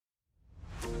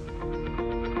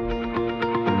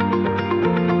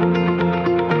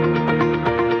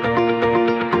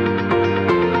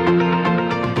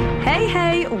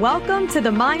to the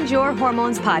Mind Your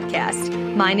Hormones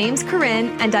podcast. My name's Corinne,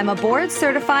 and I'm a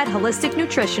board-certified holistic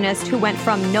nutritionist who went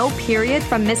from no period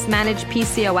from mismanaged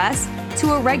PCOS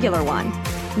to a regular one.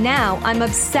 Now I'm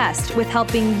obsessed with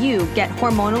helping you get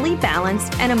hormonally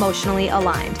balanced and emotionally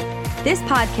aligned. This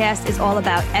podcast is all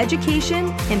about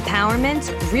education,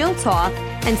 empowerment, real talk,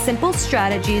 and simple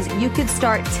strategies you could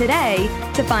start today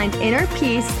to find inner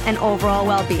peace and overall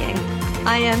well-being.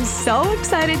 I am so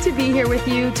excited to be here with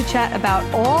you to chat about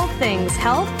all things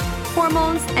health,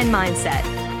 hormones, and mindset.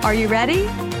 Are you ready?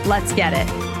 Let's get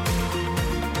it.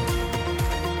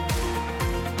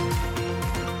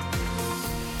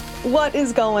 What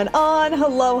is going on?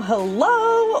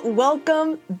 Hello.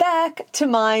 Welcome back to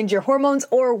Mind Your Hormones,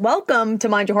 or welcome to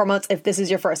Mind Your Hormones if this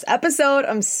is your first episode.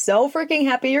 I'm so freaking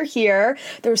happy you're here.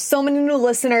 There's so many new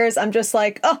listeners. I'm just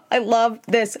like, oh, I love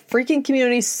this freaking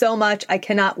community so much. I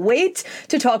cannot wait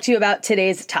to talk to you about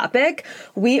today's topic.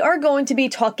 We are going to be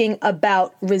talking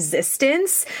about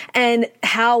resistance and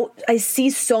how I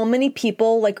see so many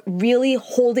people like really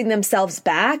holding themselves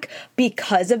back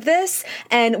because of this.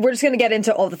 And we're just going to get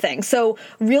into all the things. So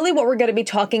really what we're going to be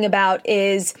talking about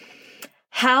is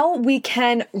how we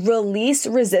can release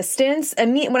resistance.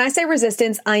 And when I say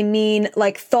resistance, I mean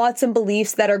like thoughts and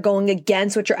beliefs that are going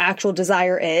against what your actual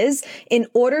desire is in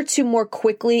order to more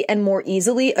quickly and more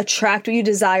easily attract what you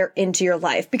desire into your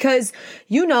life. Because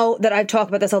you know that I've talked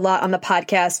about this a lot on the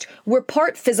podcast. We're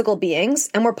part physical beings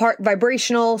and we're part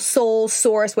vibrational, soul,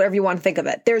 source, whatever you want to think of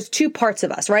it. There's two parts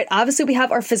of us, right? Obviously we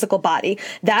have our physical body.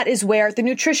 That is where the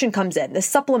nutrition comes in, the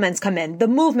supplements come in, the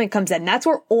movement comes in. That's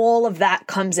where all of that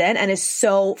comes in and is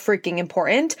so freaking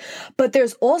important. But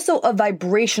there's also a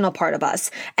vibrational part of us.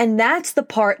 And that's the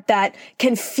part that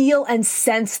can feel and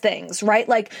sense things, right?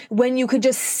 Like when you could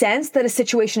just sense that a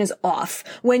situation is off,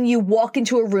 when you walk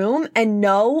into a room and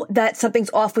know that something's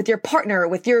off with your partner,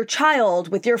 with your child,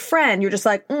 with your friend, you're just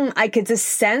like, I could just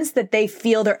sense that they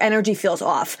feel their energy feels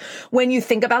off. When you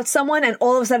think about someone and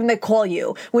all of a sudden they call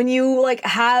you, when you like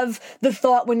have the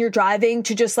thought when you're driving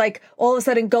to just like all of a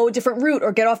sudden go a different route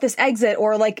or get off this exit,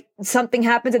 or like something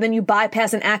happens and then you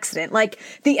bypass an accident, like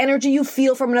the energy you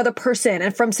feel from another person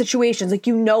and from situations, like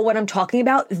you know what I'm talking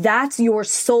about. That's your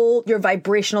soul, your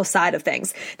vibrational side of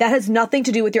things. That has nothing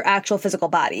to do with your actual physical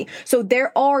body. So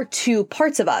there are two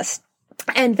parts of us.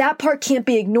 And that part can't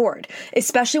be ignored,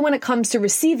 especially when it comes to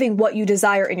receiving what you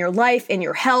desire in your life, in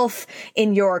your health,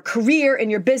 in your career,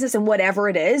 in your business, and whatever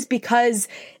it is, because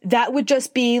that would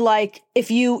just be like,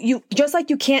 if you just like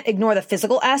you can't ignore the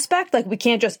physical aspect, like we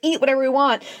can't just eat whatever we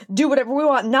want, do whatever we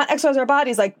want, not exercise our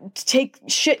bodies, like take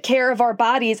shit care of our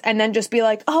bodies and then just be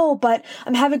like, oh, but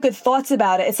I'm having good thoughts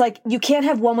about it. It's like, you can't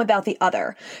have one without the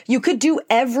other. You could do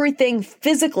everything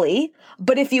physically,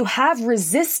 but if you have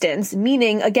resistance,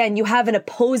 meaning again, you have an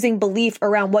opposing belief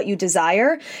around what you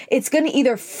desire, it's going to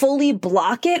either fully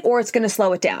block it or it's going to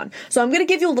slow it down. So I'm going to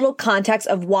give you a little context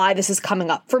of why this is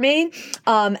coming up for me.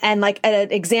 And like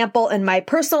an example in my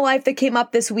personal life that came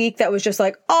up this week that was just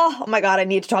like, oh my God, I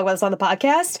need to talk about this on the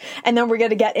podcast. And then we're going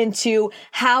to get into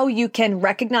how you can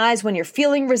recognize when you're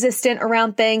feeling resistant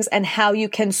around things and how you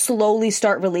can slowly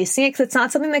start releasing it. Because it's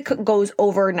not something that goes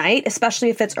overnight, especially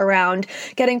if it's around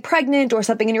getting pregnant or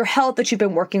something in your health that you've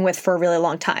been working with for a really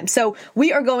long time. So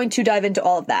we are going to dive into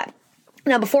all of that.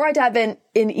 Now, before I dive in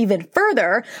even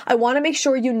further, I want to make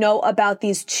sure you know about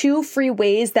these two free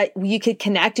ways that you could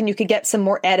connect and you could get some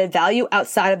more added value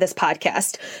outside of this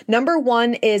podcast. Number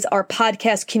one is our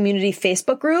podcast community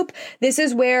Facebook group. This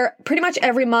is where pretty much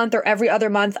every month or every other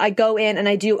month I go in and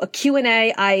I do a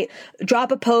Q&A. I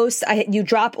drop a post. You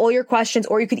drop all your questions,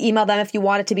 or you could email them if you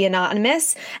want it to be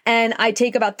anonymous. And I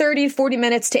take about 30, 40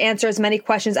 minutes to answer as many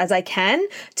questions as I can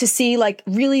to see, like,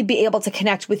 really be able to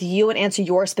connect with you and answer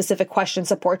your specific questions,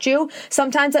 support you.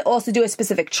 Sometimes I also do a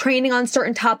specific training on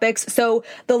certain topics. So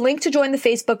the link to join the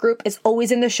Facebook group is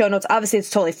always in the show notes. Obviously, it's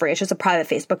totally free. It's just a private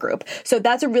Facebook group. So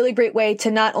that's a really great way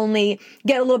to not only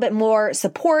get a little bit more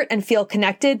support and feel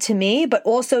connected to me, but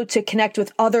also to connect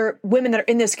with other women that are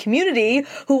in this community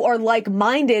who are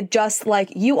like-minded, just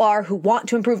like you are, who want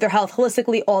to improve their health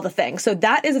holistically, all the things. So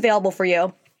that is available for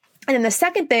you. And then the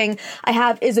second thing I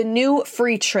have is a new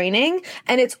free training,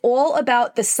 and it's all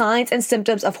about the signs and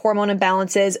symptoms of hormone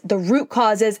imbalances, the root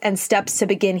causes, and steps to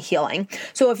begin healing.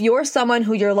 So if you're someone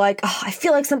who you're like, oh, I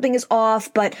feel like something is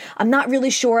off, but I'm not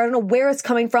really sure. I don't know where it's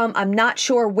coming from. I'm not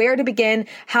sure where to begin,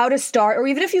 how to start, or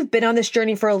even if you've been on this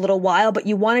journey for a little while, but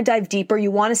you want to dive deeper, you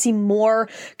want to see more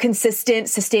consistent,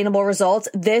 sustainable results,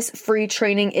 this free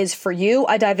training is for you.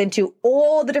 I dive into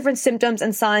all the different symptoms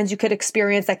and signs you could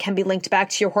experience that can be linked back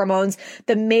to your hormones hormones,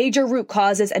 the major root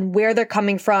causes and where they're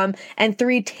coming from, and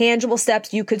 3 tangible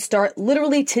steps you could start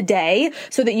literally today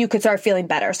so that you could start feeling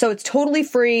better. So it's totally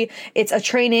free. It's a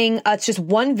training. It's just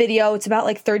one video. It's about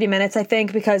like 30 minutes, I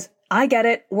think, because I get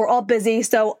it. We're all busy.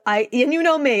 So and you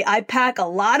know me, I pack a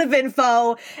lot of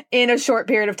info in a short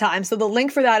period of time. So the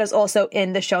link for that is also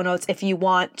in the show notes if you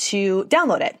want to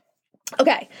download it.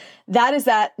 Okay. That is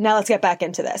that. Now let's get back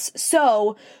into this.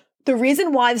 So the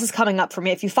reason why this is coming up for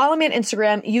me, if you follow me on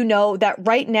Instagram, you know that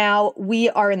right now we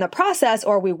are in the process,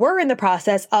 or we were in the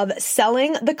process of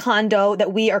selling the condo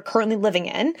that we are currently living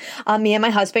in, me and my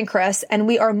husband, Chris, and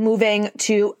we are moving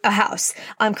to a house.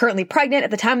 I'm currently pregnant at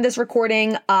the time of this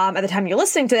recording. At the time you're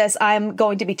listening to this, I'm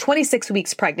going to be 26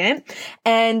 weeks pregnant,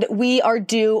 and we are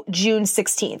due June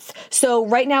 16th. So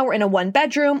right now we're in a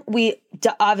 1-bedroom. We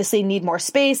obviously need more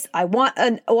space. I want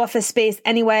an office space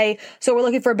anyway. So we're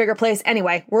looking for a bigger place.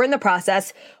 Anyway, we're in the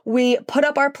process. We put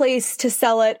up our place to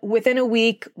sell it within a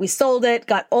week. We sold it,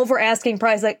 got over asking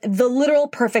price, like the literal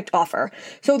perfect offer.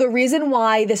 So the reason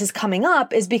why this is coming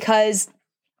up is because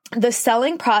the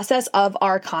selling process of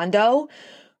our condo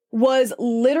was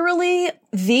literally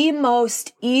the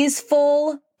most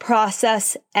easeful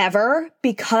process ever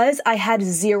because I had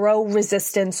zero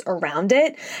resistance around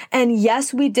it. And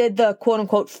yes, we did the quote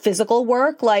unquote physical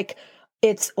work, like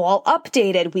it's all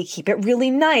updated. We keep it really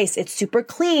nice. It's super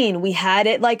clean. We had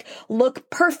it like look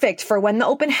perfect for when the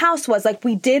open house was. Like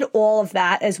we did all of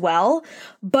that as well.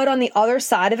 But on the other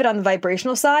side of it, on the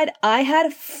vibrational side, I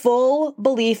had full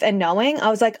belief and knowing. I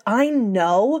was like, I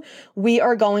know we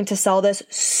are going to sell this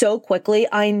so quickly.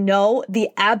 I know the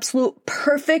absolute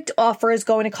perfect offer is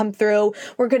going to come through.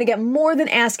 We're going to get more than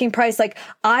asking price. Like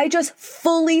I just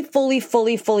fully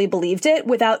believed it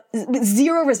with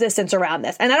zero resistance around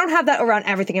this. And I don't have that around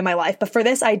everything in my life, but for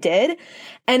this I did.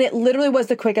 And it literally was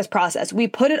the quickest process. We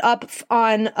put it up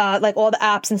on like all the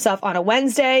apps and stuff on a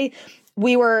Wednesday.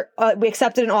 We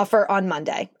accepted an offer on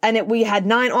Monday, and we had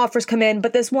 9 offers come in,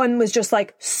 but this one was just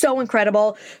like so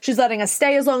incredible. She's letting us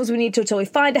stay as long as we need to until we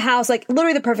find a house, like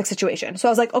literally the perfect situation. So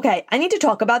I was like, okay, I need to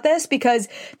talk about this because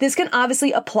this can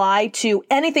obviously apply to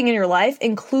anything in your life,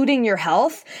 including your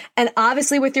health. And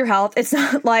obviously with your health, it's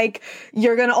not like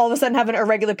you're going to all of a sudden have an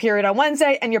irregular period on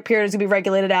Wednesday and your period is going to be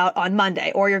regulated out on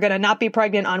Monday, or you're going to not be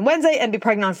pregnant on Wednesday and be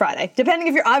pregnant on Friday. Depending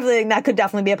if you're ovulating, that could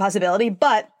definitely be a possibility.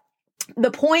 But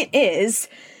the point is,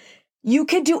 you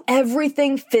could do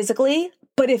everything physically,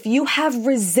 but if you have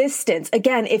resistance,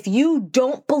 again, if you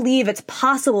don't believe it's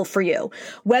possible for you,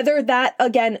 whether that,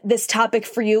 again, this topic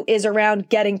for you is around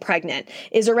getting pregnant,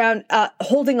 is around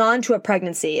holding on to a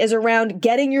pregnancy, is around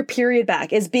getting your period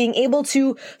back, is being able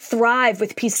to thrive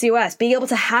with PCOS, being able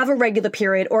to have a regular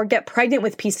period or get pregnant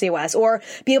with PCOS, or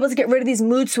be able to get rid of these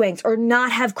mood swings or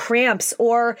not have cramps,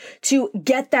 or to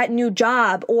get that new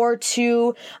job, or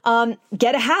to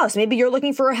get a house. Maybe you're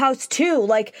looking for a house too,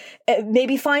 like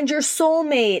maybe find your soulmate,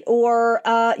 or,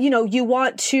 you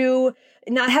want to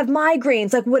not have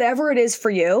migraines, like whatever it is for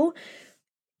you.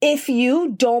 If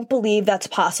you don't believe that's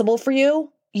possible for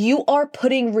you, you are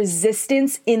putting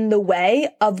resistance in the way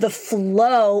of the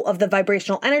flow of the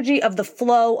vibrational energy, of the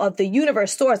flow of the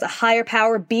universe, source, a higher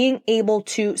power being able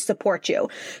to support you.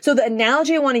 So the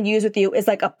analogy I want to use with you is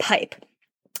like a pipe.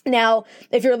 Now,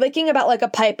 if you're thinking about like a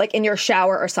pipe, like in your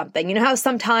shower or something, you know how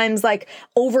sometimes like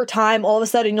over time, all of a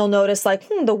sudden you'll notice like,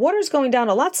 the water's going down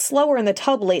a lot slower in the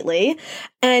tub lately.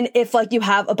 And if like you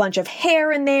have a bunch of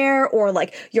hair in there, or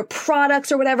like your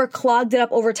products or whatever clogged it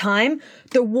up over time,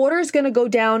 the water's going to go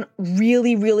down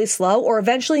really slow, or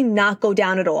eventually not go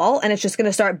down at all. And it's just going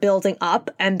to start building up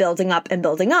and building up and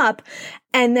building up.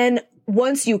 And then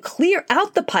once you clear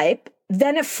out the pipe,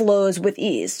 then it flows with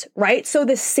ease, right? So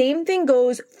the same thing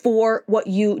goes for what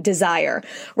you desire,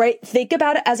 right? Think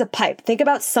about it as a pipe. Think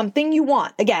about something you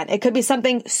want. Again, it could be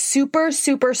something super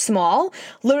small.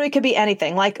 Literally could be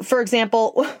anything. Like, for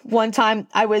example, one time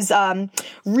I was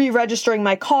re-registering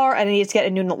my car and I needed to get a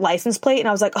new license plate. And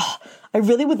I was like, oh, I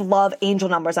really would love angel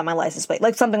numbers on my license plate.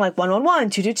 Like something like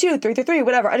 111, 222, 333,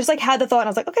 whatever. I just like had the thought and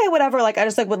I was like, okay, whatever. Like I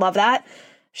just like would love that.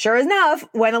 Sure enough,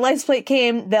 when the license plate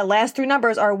came, the last 3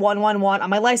 numbers are 111 on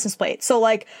my license plate. So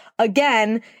like,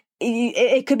 again,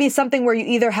 it could be something where you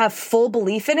either have full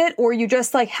belief in it, or you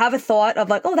just like have a thought of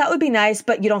like, oh, that would be nice,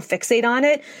 but you don't fixate on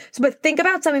it. So, but think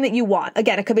about something that you want.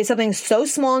 Again, it could be something so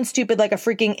small and stupid, like a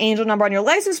freaking angel number on your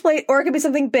license plate, or it could be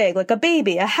something big, like a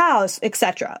baby, a house,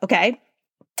 etc. Okay.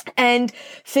 And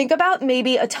think about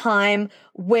maybe a time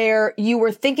where you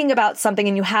were thinking about something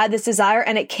and you had this desire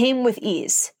and it came with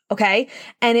ease. Okay.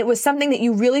 And it was something that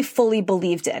you really fully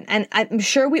believed in. And I'm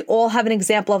sure we all have an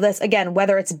example of this, again,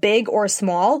 whether it's big or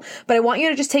small, but I want you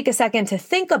to just take a second to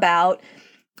think about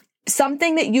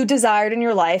something that you desired in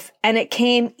your life and it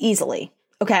came easily.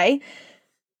 Okay.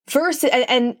 First,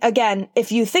 and again,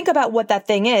 if you think about what that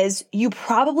thing is, you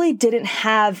probably didn't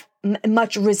have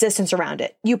much resistance around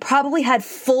it. You probably had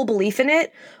full belief in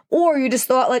it, or you just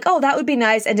thought like, oh, that would be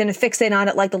nice, and didn't fixate on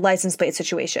it like the license plate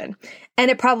situation. And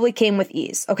it probably came with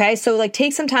ease. Okay. So like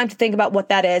take some time to think about what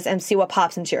that is and see what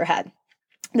pops into your head.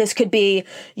 This could be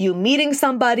you meeting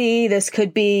somebody. This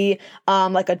could be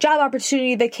like a job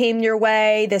opportunity that came your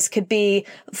way. This could be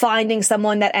finding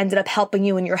someone that ended up helping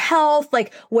you in your health,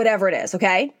 like whatever it is,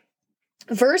 okay?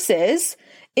 Versus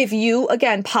if you,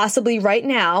 again, possibly right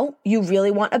now, you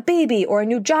really want a baby or a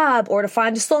new job or to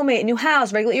find a soulmate, a new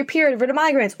house, regulate your period, rid of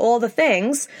migraines, all the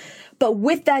things. But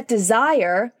with that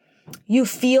desire, you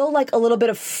feel like a little bit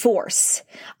of force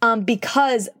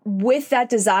because with that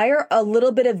desire, a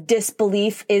little bit of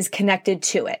disbelief is connected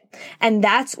to it. And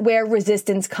that's where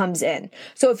resistance comes in.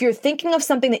 So if you're thinking of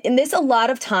something that, in this, a lot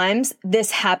of times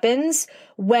this happens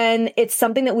when it's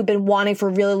something that we've been wanting for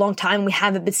a really long time and we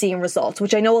haven't been seeing results,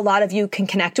 which I know a lot of you can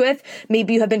connect with.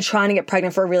 Maybe you have been trying to get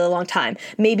pregnant for a really long time.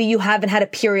 Maybe you haven't had a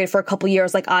period for a couple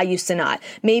years like I used to not.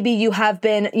 Maybe you have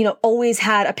been, always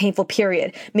had a painful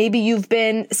period. Maybe you've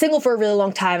been single for a really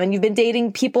long time and you've been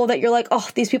dating people that you're like, oh,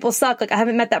 these people suck. Like I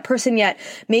haven't met that person yet.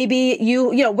 Maybe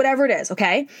whatever it is.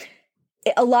 Okay.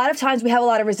 A lot of times we have a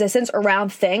lot of resistance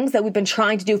around things that we've been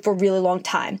trying to do for a really long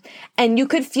time. And you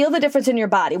could feel the difference in your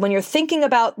body when you're thinking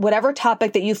about whatever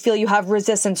topic that you feel you have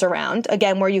resistance around,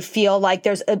 again, where you feel like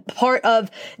there's a part of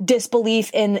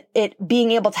disbelief in it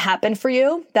being able to happen for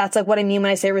you. That's like what I mean when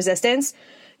I say resistance.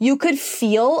 You could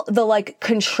feel the like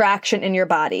contraction in your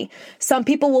body. Some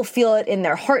people will feel it in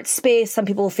their heart space. Some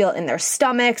people will feel it in their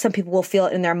stomach. Some people will feel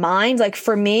it in their mind. Like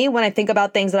for me, when I think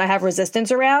about things that I have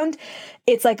resistance around,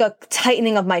 it's like a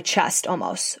tightening of my chest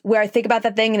almost, where I think about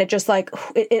that thing and it just like,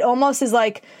 it almost is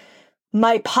like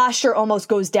my posture almost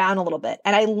goes down a little bit.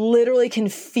 And I literally can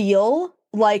feel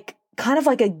like kind of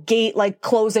like a gate, like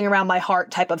closing around my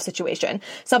heart type of situation.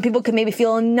 Some people could maybe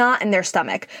feel a knot in their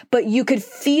stomach, but you could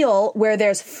feel where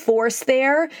there's force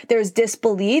there, there's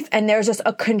disbelief, and there's just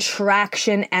a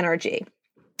contraction energy.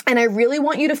 And I really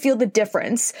want you to feel the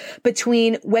difference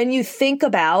between when you think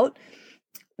about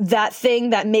that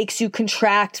thing that makes you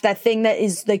contract, that thing that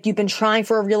is like you've been trying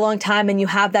for a real long time and you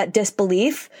have that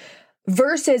disbelief,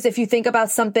 versus if you think about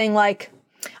something like,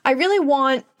 I really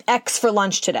want X for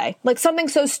lunch today. Like something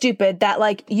so stupid that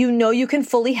like, you can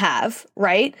fully have,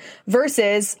 right?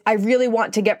 Versus I really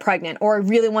want to get pregnant or I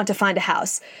really want to find a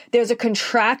house. There's a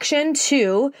contraction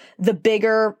to the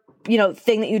bigger,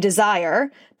 thing that you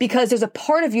desire because there's a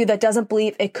part of you that doesn't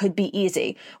believe it could be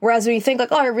easy. Whereas when you think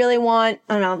like, oh, I really want,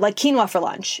 I don't know, like quinoa for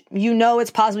lunch,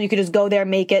 it's possible you could just go there,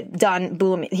 make it, done,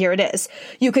 boom, here it is.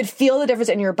 You could feel the difference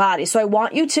in your body. So I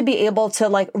want you to be able to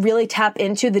like really tap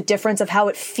into the difference of how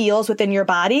it feels within your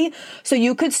body. So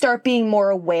you could start being more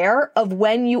aware of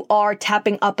when you are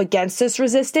tapping up against this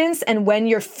resistance and when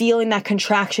you're feeling that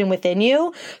contraction within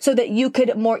you so that you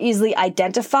could more easily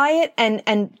identify it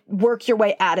and work your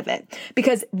way out of it.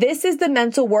 Because this is the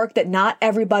mental work that not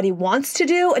everybody wants to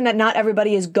do and that not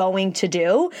everybody is going to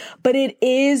do, but it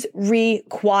is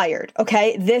required.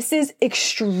 Okay. This is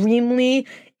extremely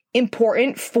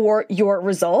important for your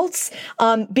results,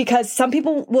 because some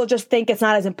people will just think it's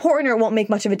not as important or it won't make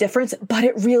much of a difference, but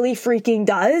it really freaking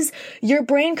does. Your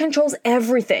brain controls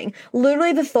everything.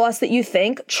 Literally the thoughts that you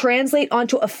think translate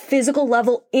onto a physical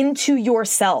level into your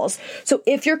cells. So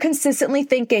if you're consistently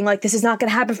thinking like, this is not going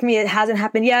to happen for me, it hasn't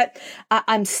happened yet,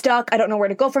 I'm stuck, I don't know where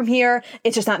to go from here,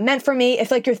 it's just not meant for me. If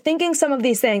like you're thinking some of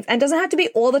these things, and it doesn't have to be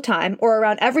all the time or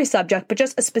around every subject, but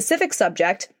just a specific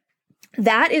subject,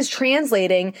 that is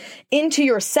translating into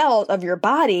your cells of your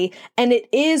body, and it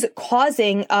is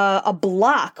causing a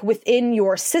block within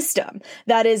your system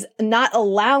that is not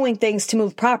allowing things to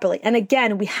move properly. And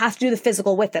again, we have to do the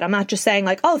physical with it. I'm not just saying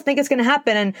like, oh, think it's going to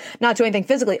happen and not do anything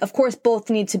physically. Of course, both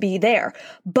need to be there.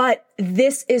 But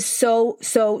this is so,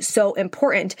 so, so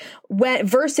important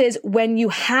versus when you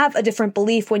have a different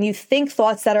belief, when you think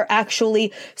thoughts that are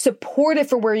actually supportive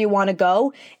for where you want to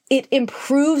go, it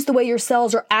improves the way your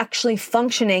cells are actually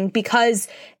functioning because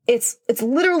it's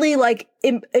literally like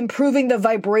improving the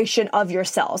vibration of your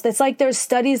cells. It's like there's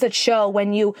studies that show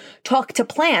when you talk to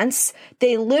plants,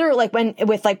 they literally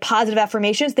with positive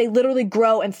affirmations, they literally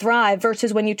grow and thrive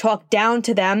versus when you talk down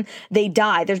to them, they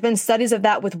die. There's been studies of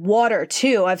that with water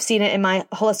too. I've seen it in my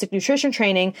holistic nutrition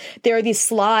training. There are these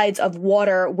slides of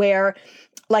water where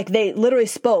like they literally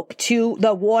spoke to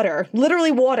the water,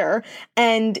 literally water,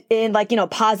 and in like,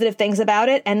 positive things about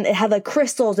it. And it had like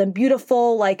crystals and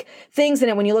beautiful like things in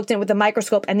it when you looked in it with the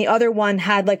microscope, and the other one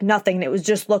had like nothing. And it was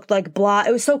just looked like blah.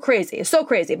 It was so crazy. It's so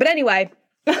crazy. But anyway,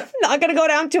 I'm not going to go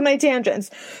down too many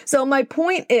tangents. So my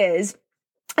point is,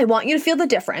 I want you to feel the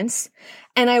difference,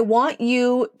 and I want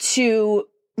you to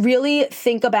really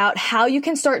think about how you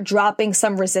can start dropping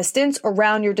some resistance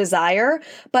around your desire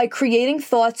by creating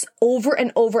thoughts over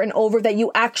and over and over that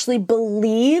you actually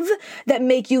believe that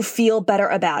make you feel better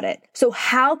about it. So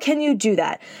how can you do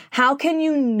that? How can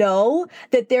you know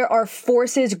that there are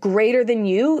forces greater than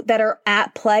you that are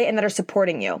at play and that are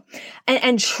supporting you?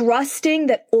 And trusting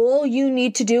that all you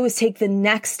need to do is take the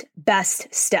next best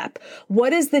step.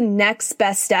 What is the next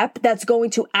best step that's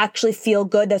going to actually feel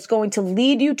good, that's going to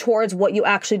lead you towards what you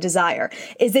actually desire?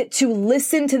 Is it to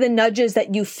listen to the nudges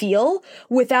that you feel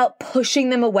without pushing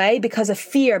them away because of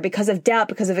fear, because of doubt,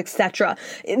 because of etc.?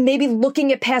 Maybe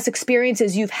looking at past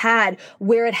experiences you've had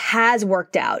where it has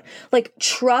worked out. Like,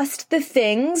 trust the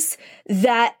things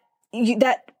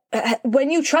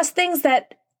when you trust things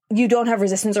that you don't have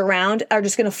resistance around, are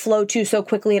just going to flow to so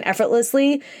quickly and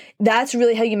effortlessly. That's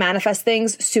really how you manifest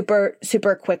things super,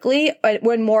 super quickly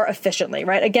and more efficiently,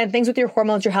 right? Again, things with your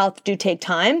hormones, your health do take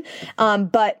time.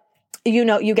 But you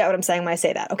get what I'm saying when I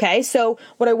say that. Okay. So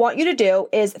what I want you to do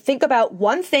is think about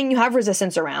one thing you have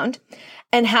resistance around,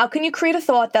 and how can you create a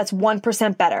thought that's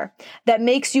 1% better, that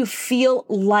makes you feel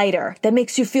lighter, that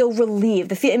makes you feel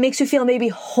relieved, it makes you feel maybe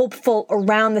hopeful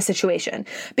around the situation.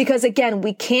 Because again,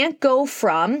 we can't go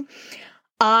from,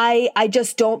 I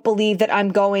just don't believe that I'm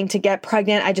going to get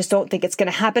pregnant, I just don't think it's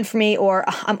going to happen for me, or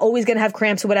I'm always going to have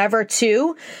cramps or whatever,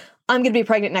 to I'm going to be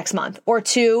pregnant next month, or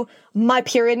to my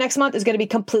period next month is going to be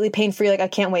completely pain-free. Like, I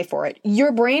can't wait for it.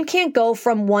 Your brain can't go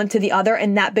from one to the other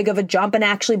in that big of a jump and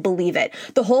actually believe it.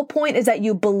 The whole point is that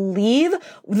you believe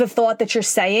the thought that you're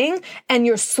saying, and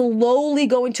you're slowly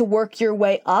going to work your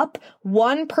way up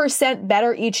 1%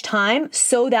 better each time,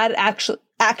 so that it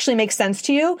actually makes sense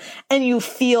to you and you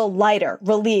feel lighter,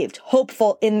 relieved,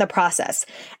 hopeful in the process.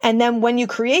 And then when you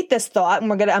create this thought,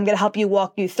 and I'm going to help you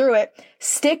walk you through it,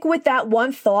 stick with that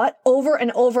one thought over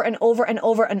and over and over and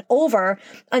over and over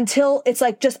until it's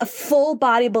like just a full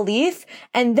body belief.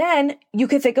 And then you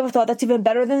can think of a thought that's even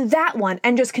better than that one,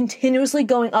 and just continuously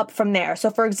going up from there. So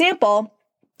for example,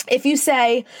 if you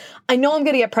say, I know I'm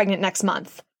going to get pregnant next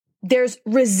month, there's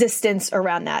resistance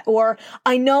around that. Or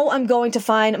I know I'm going to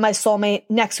find my soulmate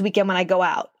next weekend when I go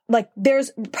out. Like, there's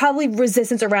probably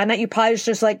resistance around that. You probably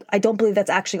just like, I don't believe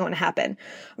that's actually going to happen.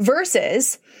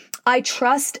 Versus, I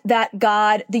trust that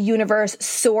God, the universe,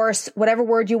 source, whatever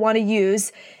word you want to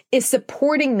use, is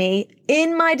supporting me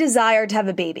in my desire to have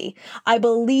a baby. I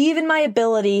believe in my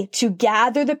ability to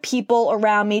gather the people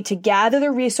around me, to gather the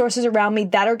resources around me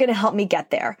that are going to help me get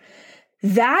there.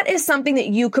 That is something that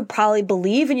you could probably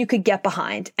believe and you could get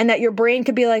behind, and that your brain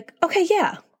could be like, okay,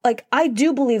 yeah, like I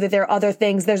do believe that there are other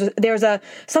things. There's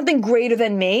something greater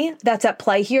than me that's at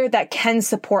play here that can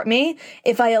support me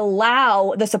if I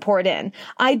allow the support in.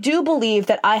 I do believe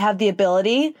that I have the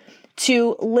ability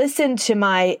to listen to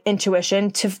my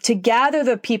intuition, to gather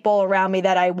the people around me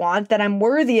that I want, that I'm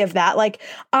worthy of that. Like,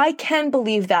 I can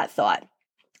believe that thought.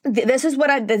 This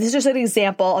is just an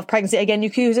example of pregnancy. Again,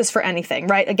 you can use this for anything,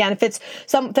 right? Again, if it's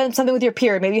something with your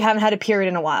period, maybe you haven't had a period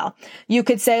in a while, you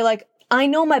could say like, I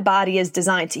know my body is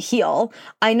designed to heal.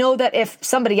 I know that if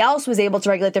somebody else was able to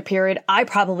regulate their period, I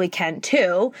probably can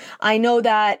too. I know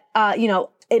that,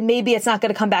 maybe it's not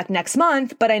going to come back next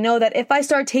month, but I know that if I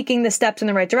start taking the steps in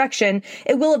the right direction,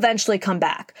 it will eventually come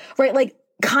back, right? Like,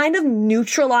 kind of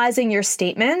neutralizing your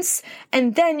statements,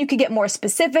 and then you could get more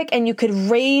specific and you could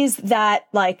raise that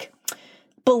like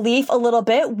belief a little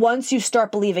bit once you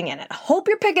start believing in it. I hope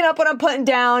you're picking up what I'm putting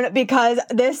down, because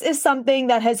this is something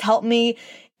that has helped me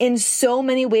in so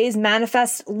many ways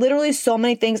manifest literally so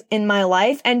many things in my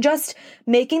life, and just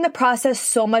making the process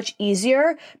so much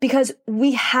easier, because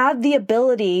we have the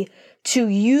ability to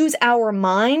use our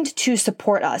mind to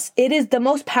support us. It is the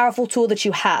most powerful tool that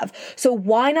you have. So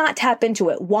why not tap into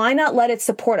it? Why not let it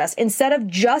support us? Instead of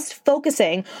just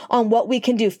focusing on what we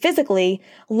can do physically,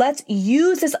 let's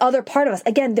use this other part of us.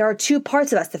 Again, there are two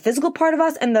parts of us, the physical part of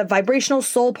us and the vibrational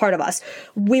soul part of us.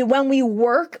 When we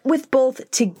work with both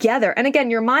together, and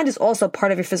again, your mind is also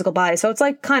part of your physical body, so it's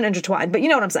like kind of intertwined, but you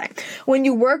know what I'm saying. When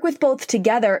you work with both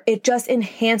together, it just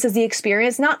enhances the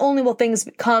experience. Not only will things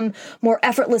become more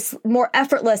effortless, more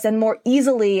effortless and more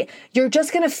easily, you're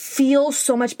just going to feel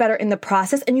so much better in the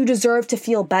process, and you deserve to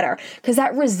feel better because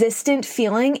that resistant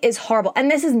feeling is horrible.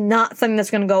 And this is not something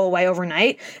that's going to go away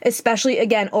overnight, especially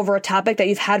again, over a topic that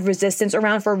you've had resistance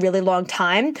around for a really long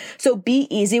time. So be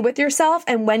easy with yourself.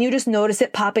 And when you just notice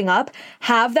it popping up,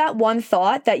 have that one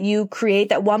thought that you create,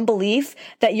 that one belief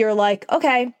that you're like,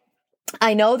 okay,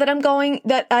 I know that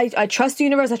I trust the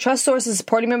universe, I trust source is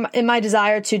supporting me in my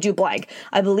desire to do blank.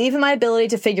 I believe in my ability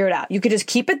to figure it out. You could just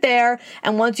keep it there.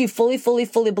 And once you fully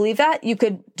believe that, you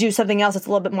could do something else that's a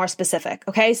little bit more specific.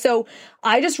 Okay. So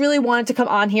I just really wanted to come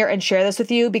on here and share this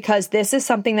with you because this is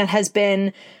something that has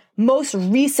been most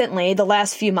recently, the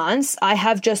last few months, I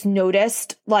have just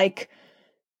noticed like,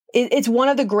 it's one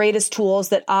of the greatest tools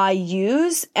that I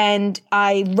use, and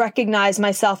I recognize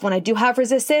myself when I do have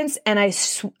resistance, and I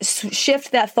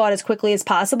shift that thought as quickly as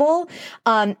possible.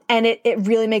 And it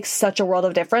really makes such a world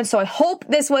of difference. So I hope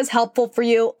this was helpful for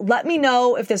you. Let me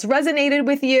know if this resonated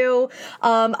with you.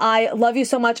 I love you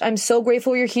so much. I'm so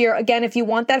grateful you're here. Again, if you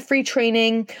want that free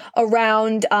training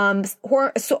around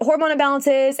hormone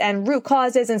imbalances and root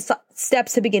causes and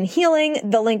steps to begin healing,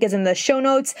 the link is in the show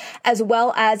notes, as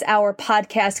well as our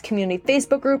podcast community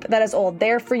Facebook group. That is all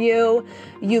there for you.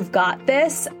 You've got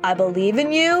this. I believe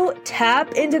in you.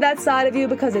 Tap into that side of you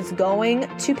because it's going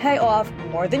to pay off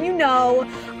more than you know.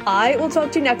 I will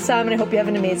talk to you next time, and I hope you have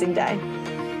an amazing day.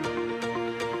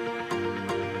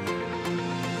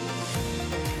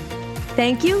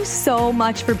 Thank you so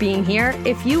much for being here.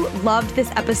 If you loved this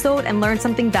episode and learned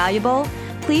something valuable,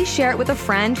 please share it with a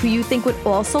friend who you think would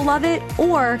also love it,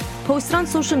 or post it on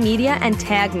social media and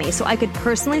tag me so I could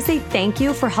personally say thank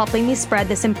you for helping me spread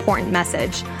this important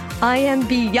message. I am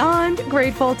beyond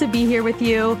grateful to be here with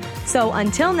you. So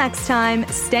until next time,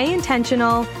 stay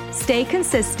intentional, stay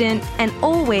consistent, and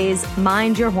always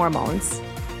mind your hormones.